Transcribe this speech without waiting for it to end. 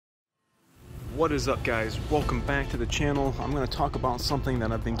What is up, guys? Welcome back to the channel. I'm going to talk about something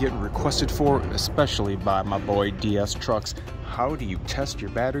that I've been getting requested for, especially by my boy DS Trucks. How do you test your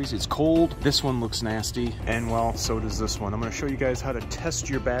batteries? It's cold. This one looks nasty, and well, so does this one. I'm going to show you guys how to test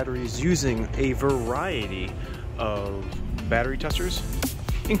your batteries using a variety of battery testers,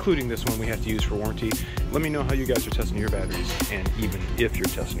 including this one we have to use for warranty. Let me know how you guys are testing your batteries, and even if you're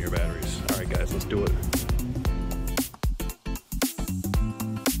testing your batteries. All right, guys, let's do it.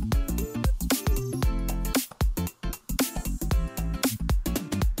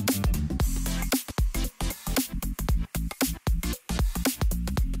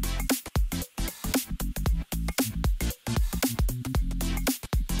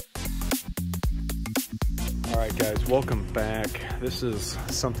 Alright guys, welcome back. This is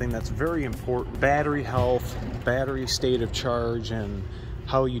something that's very important. Battery health, battery state of charge, and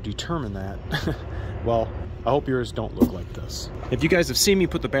how you determine that. Well, I hope yours don't look like this. If you guys have seen me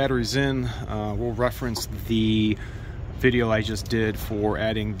put the batteries in, we'll reference the video I just did for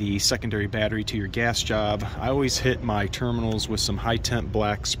adding the secondary battery to your gas job. I always hit my terminals with some high temp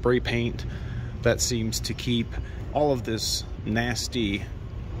black spray paint. That seems to keep all of this nasty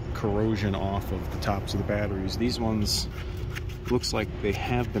corrosion off of the tops of the batteries. These ones looks like they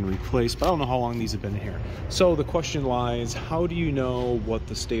have been replaced, but I don't know how long these have been here. So the question lies, how do you know what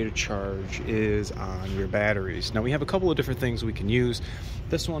the state of charge is on your batteries? Now we have a couple of different things we can use.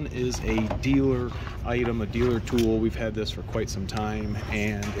 This one is a dealer item, a dealer tool. We've had this for quite some time,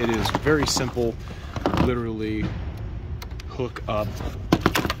 and it is very simple. Literally hook up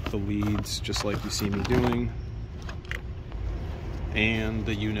the leads just like you see me doing, and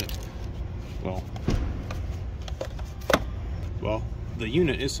the unit, well, the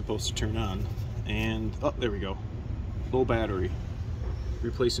unit is supposed to turn on, and oh, there we go. Low battery,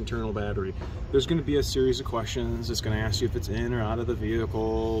 replace internal battery. There's going to be a series of questions. It's going to ask you if it's in or out of the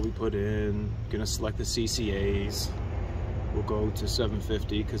vehicle. We put in, going to select the CCAs. We'll go to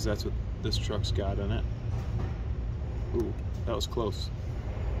 750 because that's what this truck's got in it. Ooh, that was close.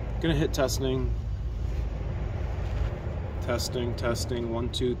 Going to hit testing. Testing, 1,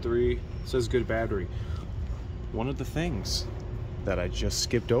 2, 3, says good battery. One of the things that I just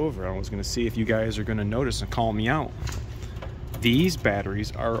skipped over, I was gonna see if you guys are gonna notice and call me out. These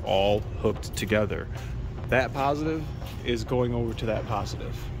batteries are all hooked together. That positive is going over to that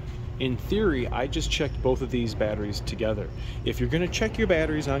positive. In theory, I just checked both of these batteries together. If you're gonna check your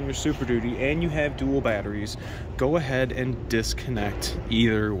batteries on your Super Duty and you have dual batteries, go ahead and disconnect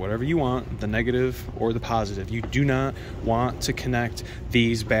either whatever you want, the negative or the positive. You do not want to connect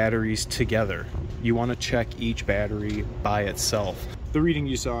these batteries together. You wanna check each battery by itself. The reading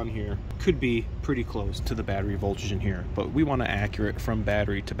you saw in here could be pretty close to the battery voltage in here, but we want to accurate from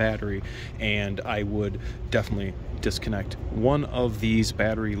battery to battery, and I would definitely disconnect one of these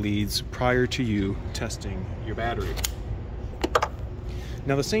battery leads prior to you testing your battery.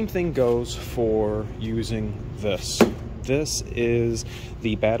 Now the same thing goes for using this. This is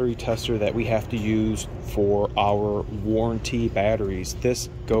the battery tester that we have to use for our warranty batteries. This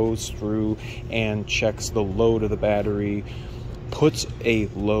goes through and checks the load of the battery, puts a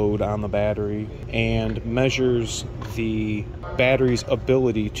load on the battery, and measures the battery's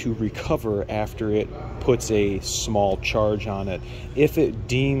ability to recover after it puts a small charge on it. If it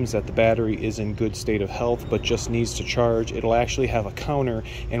deems that the battery is in good state of health but just needs to charge, it'll actually have a counter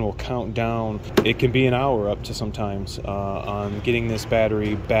and will count down. It can be an hour up to sometimes on getting this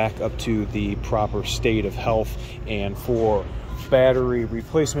battery back up to the proper state of health. And for battery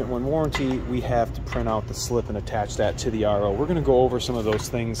replacement when warranty, we have to print out the slip and attach that to the RO. We're going to go over some of those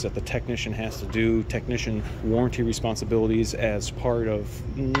things that the technician has to do, technician warranty responsibilities as part of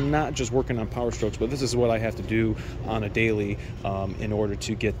not just working on Power Strokes, but this is what I have to do on a daily in order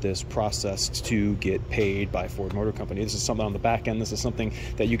to get this processed to get paid by Ford Motor Company. This is something on the back end. This is something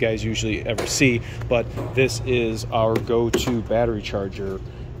that you guys usually ever see, but this is our go-to battery charger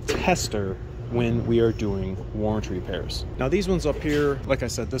tester when we are doing warranty repairs. Now these ones up here, like I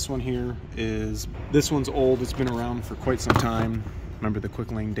said, this one's old. It's been around for quite some time. Remember the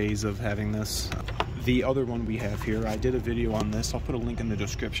quick lane days of having this. The other one we have here, I did a video on this. I'll put a link in the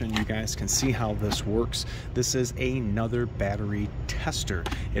description. You guys can see how this works. This is another battery tester.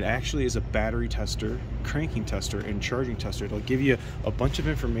 It actually is a battery tester, cranking tester, and charging tester. It'll give you a bunch of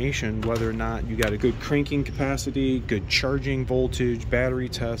information whether or not you got a good cranking capacity, good charging voltage, battery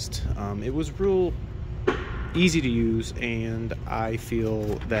test. It was real easy to use, and I feel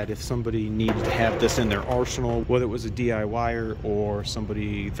that if somebody needed to have this in their arsenal, whether it was a DIYer or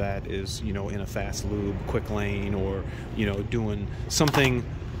somebody that is, you know, in a fast lube, quick lane, or, you know, doing something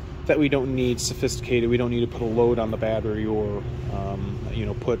that we don't need sophisticated. We don't need to put a load on the battery or you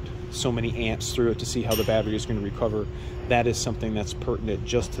know, put so many amps through it to see how the battery is going to recover. That is something that's pertinent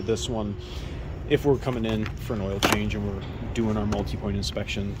just to this one. If we're coming in for an oil change and we're doing our multi-point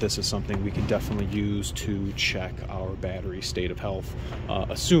inspection, this is something we can definitely use to check our battery state of health,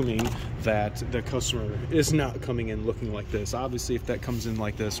 assuming that the customer is not coming in looking like this. Obviously, if that comes in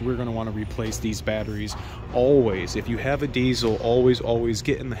like this, we're going to want to replace these batteries always. If you have a diesel, always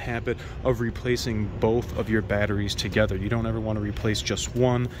get in the habit of replacing both of your batteries together. You don't ever want to replace just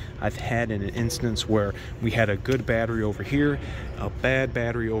one. I've had an instance where we had a good battery over here, a bad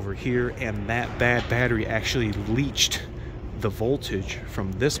battery over here, and that bad battery actually leached the voltage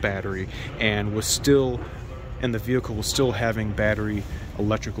from this battery and was still, and the vehicle was still having battery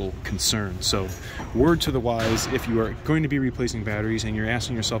electrical concerns. So word to the wise, if you are going to be replacing batteries and you're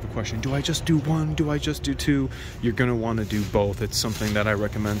asking yourself a question, do I just do one, do I just do two, you're going to want to do both. It's something that I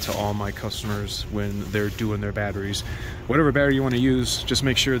recommend to all my customers when they're doing their batteries. Whatever battery you want to use, just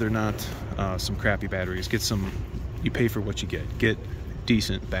make sure they're not some crappy batteries. Get some, you pay for what you get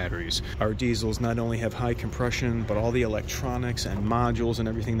decent batteries. Our diesels not only have high compression, but all the electronics and modules and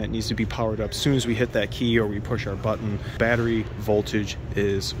everything that needs to be powered up as soon as we hit that key or we push our button. Battery voltage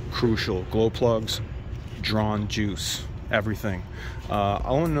is crucial. Glow plugs, drawn juice, everything.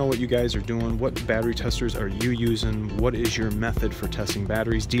 I want to know what you guys are doing. What battery testers are you using? What is your method for testing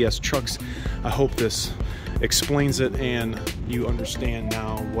batteries? DS Trucks, I hope this explains it and you understand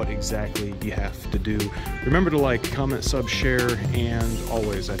now what exactly you have to do. Remember to like, comment, sub, share, and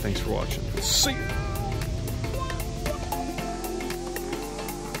always, thanks for watching. See ya!